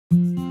The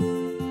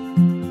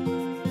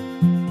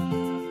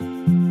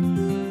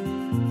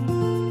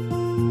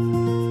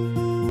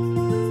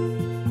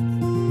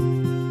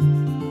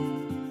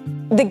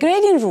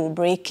grading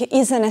rubric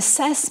is an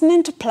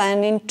assessment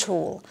planning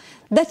tool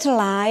that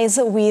lies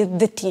with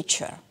the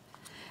teacher,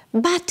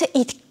 but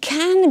it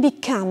can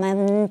become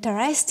an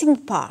interesting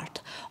part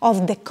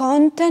of the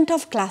content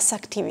of class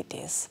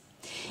activities.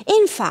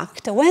 In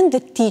fact, when the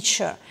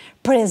teacher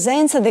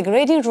presents the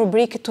grading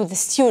rubric to the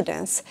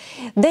students,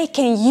 they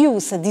can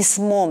use this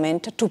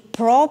moment to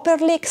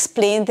properly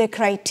explain the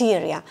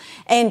criteria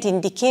and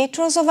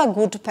indicators of a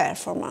good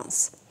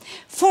performance.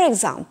 For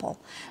example,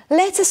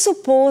 let's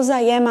suppose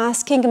I am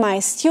asking my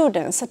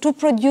students to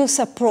produce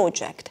a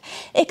project,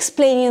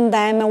 explaining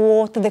them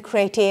what the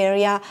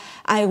criteria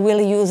I will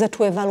use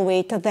to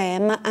evaluate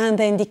them and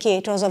the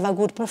indicators of a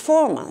good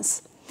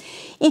performance.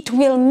 It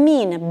will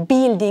mean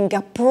building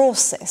a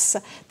process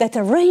that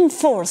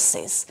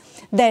reinforces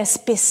their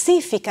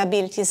specific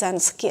abilities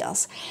and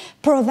skills,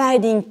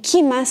 providing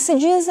key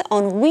messages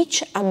on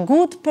which a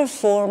good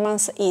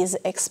performance is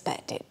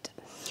expected.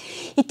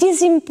 It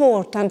is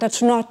important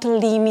to not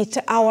limit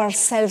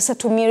ourselves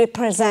to merely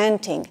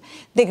presenting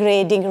the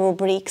grading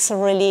rubrics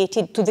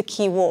related to the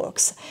key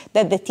works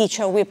that the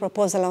teacher will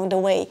propose along the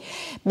way,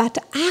 but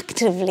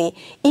actively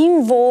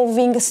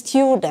involving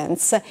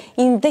students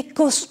in the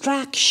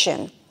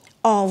construction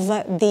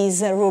of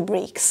these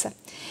rubrics.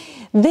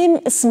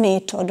 This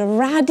method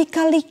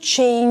radically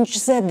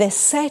changes the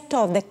set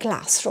of the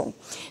classroom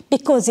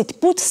because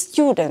it puts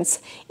students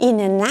in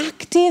an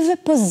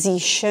active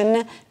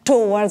position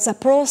towards a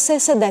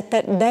process that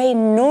they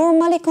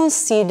normally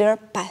consider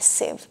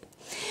passive.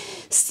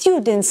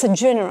 Students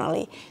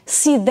generally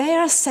see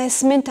their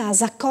assessment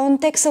as a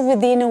context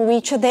within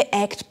which they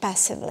act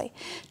passively,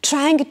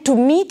 trying to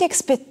meet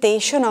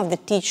expectations of the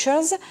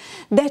teachers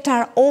that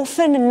are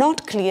often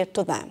not clear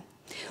to them.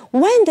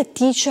 When the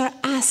teacher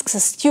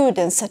asks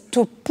students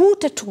to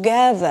put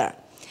together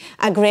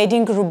a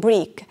grading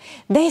rubric,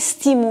 they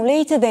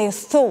stimulate their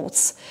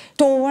thoughts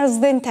towards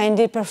the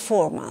intended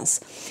performance,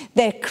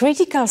 their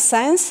critical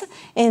sense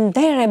and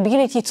their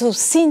ability to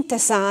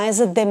synthesize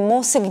the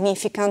most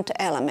significant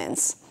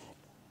elements.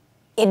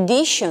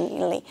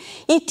 Additionally,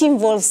 it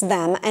involves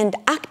them and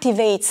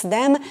activates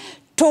them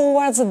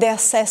towards the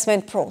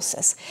assessment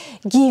process,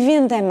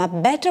 giving them a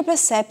better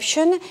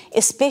perception,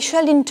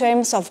 especially in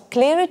terms of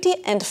clarity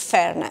and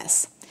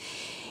fairness.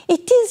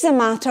 It is a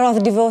matter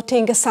of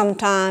devoting some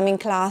time in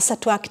class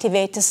to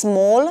activate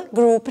small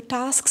group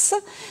tasks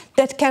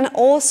that can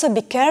also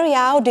be carried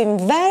out in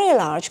very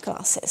large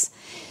classes.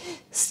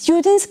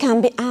 Students can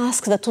be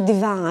asked to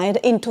divide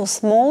into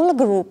small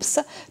groups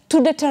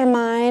to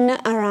determine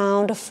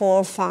around 4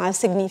 or 5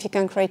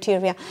 significant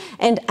criteria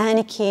and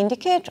any key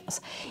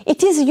indicators.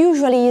 It is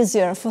usually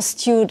easier for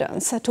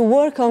students to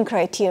work on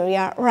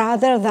criteria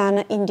rather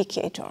than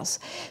indicators.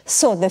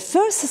 So the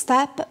first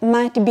step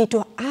might be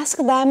to ask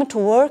them to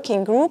work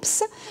in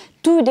groups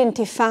to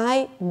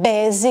identify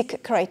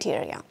basic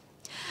criteria.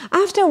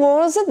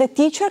 Afterwards, the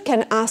teacher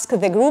can ask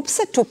the groups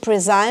to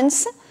present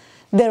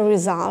the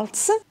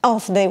results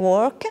of their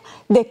work,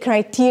 the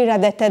criteria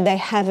that they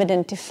have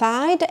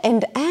identified,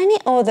 and any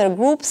other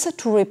groups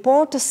to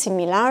report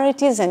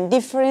similarities and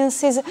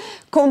differences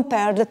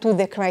compared to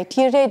the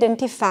criteria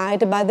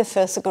identified by the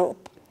first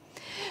group.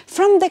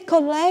 From the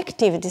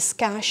collective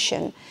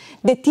discussion,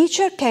 the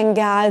teacher can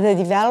guide the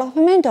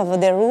development of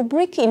the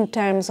rubric in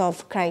terms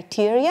of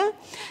criteria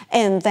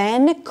and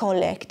then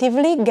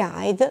collectively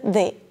guide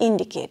the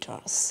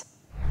indicators.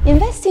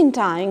 Investing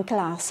time in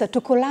class to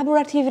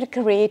collaboratively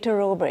create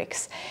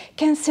rubrics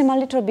can seem a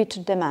little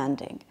bit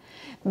demanding,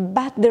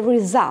 but the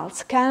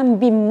results can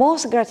be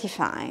most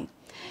gratifying.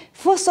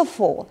 First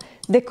of all,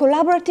 the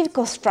collaborative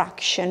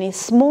construction in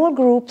small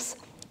groups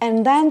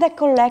and then the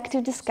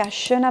collective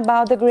discussion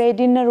about the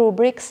grading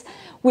rubrics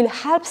will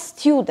help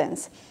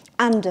students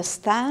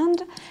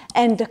understand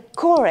and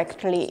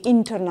correctly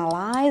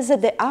internalize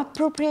the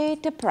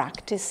appropriate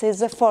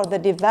practices for the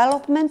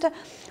development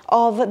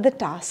of the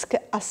task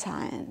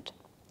assigned.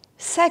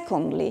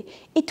 Secondly,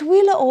 it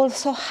will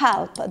also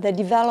help the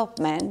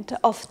development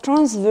of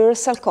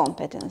transversal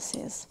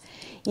competencies,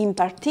 in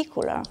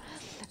particular,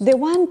 the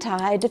one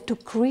tied to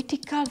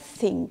critical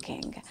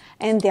thinking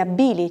and the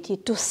ability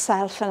to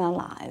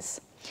self-analyze.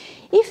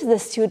 If the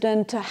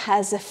student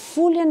has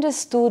fully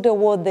understood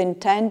what the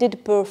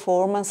intended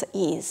performance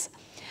is,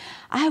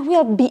 I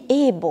will be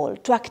able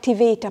to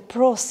activate a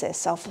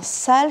process of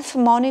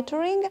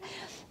self-monitoring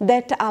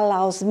that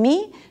allows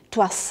me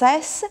to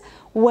assess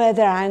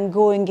whether I'm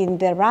going in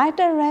the right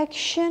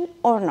direction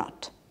or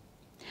not.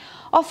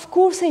 Of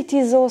course, it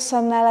is also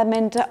an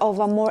element of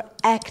a more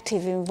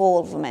active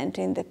involvement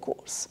in the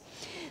course.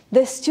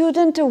 The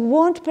student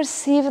won't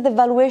perceive the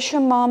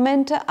evaluation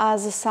moment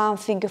as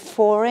something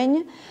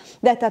foreign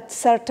that at a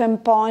certain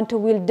point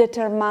will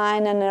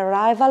determine an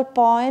arrival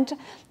point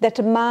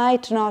that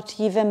might not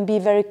even be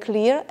very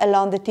clear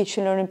along the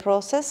teaching learning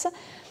process,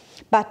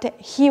 but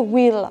he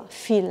will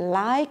feel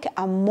like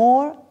a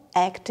more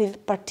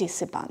active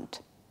participant.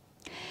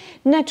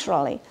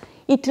 Naturally,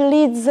 It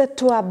leads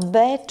to a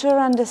better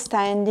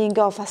understanding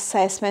of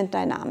assessment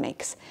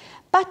dynamics,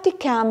 but it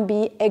can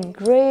be a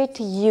great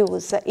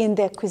use in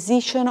the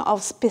acquisition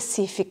of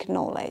specific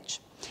knowledge.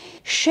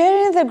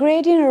 Sharing the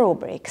grading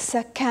rubrics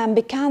can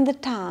become the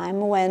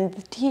time when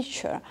the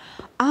teacher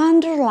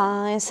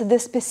underlines the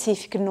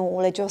specific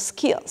knowledge or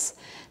skills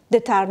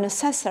that are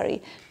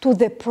necessary to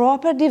the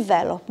proper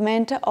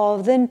development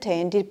of the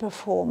intended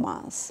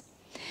performance.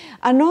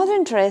 Another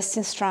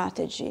interesting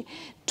strategy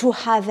to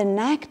have an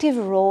active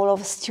role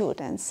of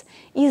students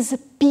is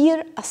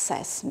peer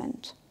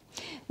assessment.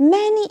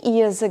 Many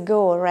years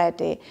ago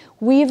already,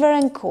 Weaver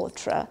and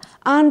Cottrell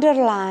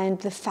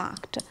underlined the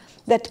fact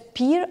that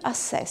peer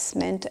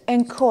assessment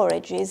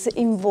encourages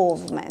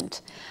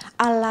involvement,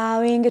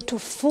 allowing to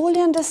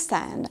fully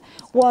understand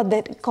what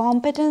the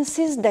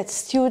competencies that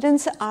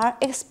students are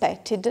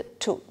expected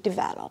to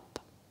develop.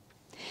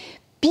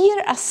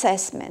 Peer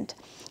assessment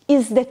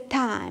is the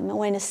time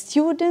when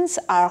students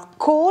are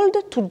called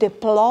to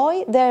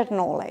deploy their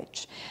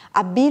knowledge,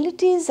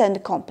 abilities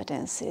and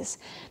competencies,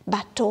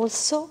 but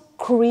also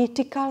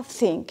critical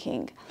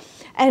thinking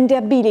and the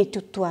ability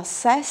to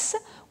assess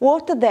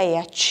what they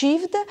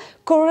achieved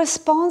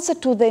corresponds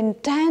to the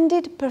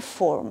intended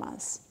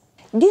performance.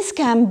 This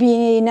can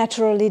be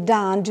naturally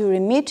done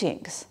during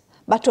meetings,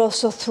 but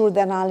also through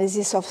the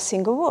analysis of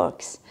single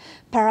works,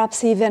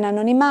 perhaps even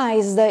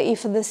anonymized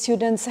if the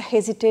students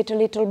hesitate a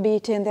little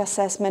bit in the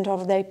assessment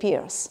of their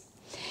peers.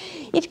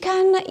 It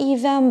can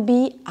even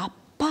be a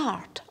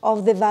part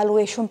of the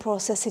evaluation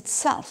process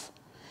itself.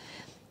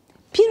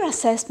 Peer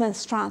assessment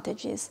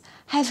strategies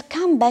have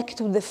come back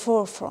to the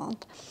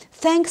forefront,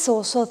 thanks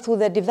also to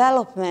the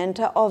development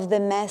of the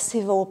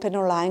massive open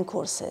online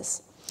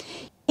courses.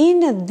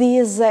 In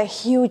these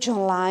huge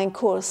online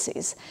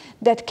courses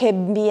that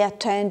can be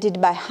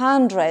attended by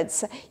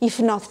hundreds,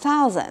 if not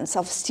thousands,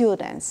 of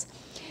students,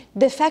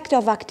 the fact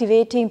of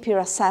activating peer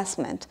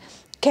assessment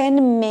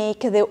can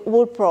make the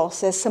whole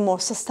process more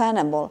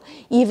sustainable,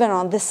 even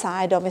on the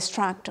side of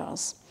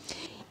instructors.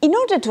 In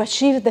order to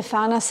achieve the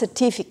final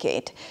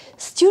certificate,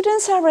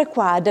 students are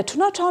required to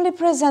not only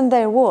present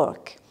their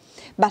work,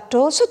 but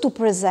also to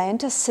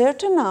present a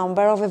certain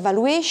number of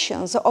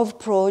evaluations of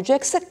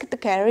projects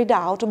carried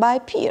out by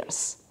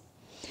peers.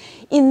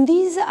 In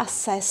these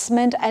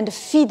assessment and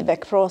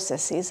feedback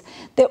processes,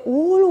 the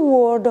whole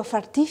world of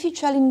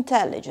artificial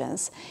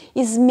intelligence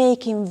is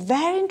making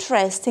very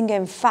interesting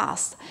and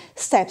fast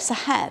steps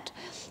ahead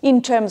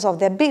in terms of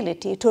the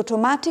ability to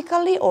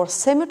automatically or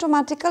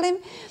semi-automatically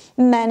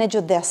manage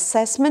the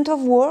assessment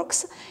of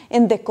works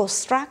and the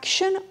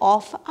construction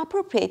of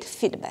appropriate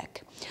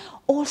feedback,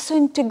 also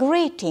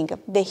integrating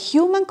the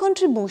human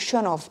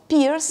contribution of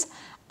peers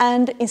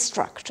and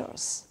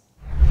instructors.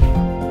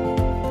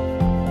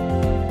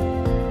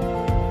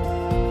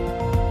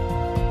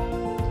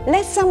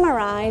 Let's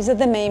summarize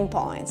the main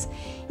points.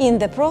 In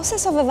the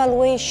process of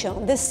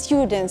evaluation, the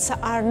students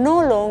are no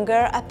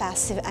longer a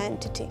passive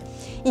entity.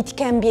 It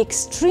can be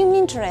extremely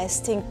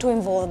interesting to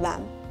involve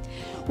them.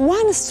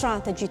 One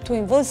strategy to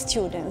involve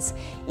students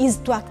is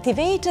to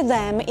activate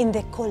them in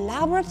the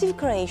collaborative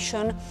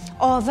creation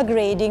of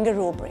grading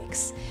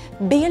rubrics,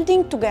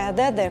 building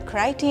together their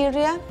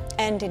criteria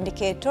and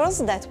indicators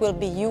that will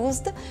be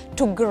used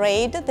to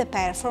grade the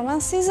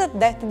performances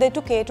that the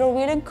educator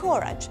will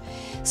encourage,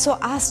 so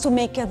as to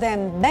make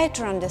them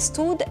better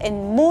understood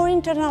and more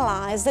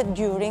internalized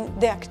during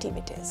the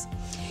activities.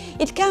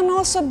 It can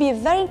also be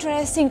very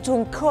interesting to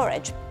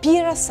encourage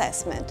peer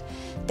assessment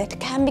that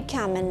can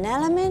become an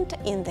element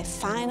in the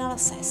final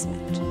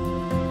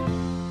assessment.